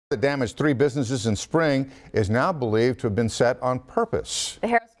that damaged 3 businesses in Spring is now believed to have been set on purpose. The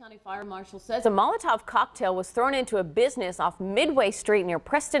Harris County Fire Marshal says a Molotov cocktail was thrown into a business off Midway Street near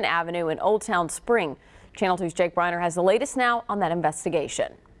Preston Avenue in Old Town Spring. Channel 2's Jake Briner has the latest now on that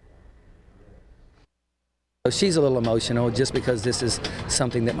investigation. She's a little emotional just because this is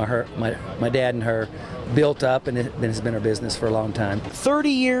something that my dad and her built up, and it has been her business for a long time.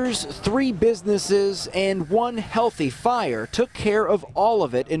 30 years, 3 businesses, and 1 healthy fire took care of all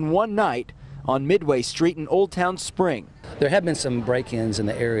of it in one night on Midway Street in Old Town Spring. There have been some break-ins in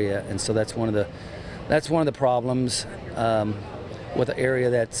the area, and so that's one of the problems with an area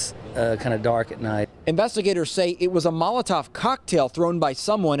that's kind of dark at night. Investigators say it was a Molotov cocktail thrown by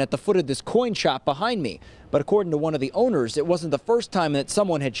someone at the foot of this coin shop behind me. But according to one of the owners, it wasn't the first time that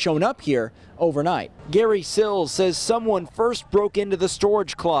someone had shown up here overnight. Gary Sills says someone first broke into the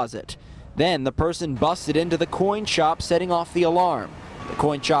storage closet. Then the person busted into the coin shop, setting off the alarm. The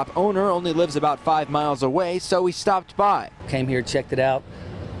coin shop owner only lives about 5 miles away, so he stopped by. Came here, checked it out,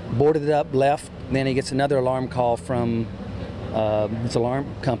 boarded it up, left. Then he gets another alarm call from his alarm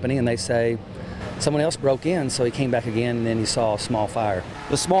company, and they say someone else broke in, so he came back again, and then he saw a small fire.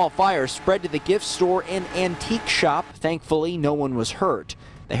 The small fire spread to the gift store and antique shop. Thankfully, no one was hurt.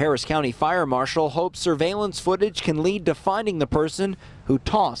 The Harris County Fire Marshal hopes surveillance footage can lead to finding the person who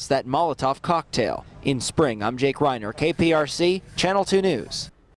tossed that Molotov cocktail. In Spring, I'm Jake Reiner, KPRC, Channel 2 News.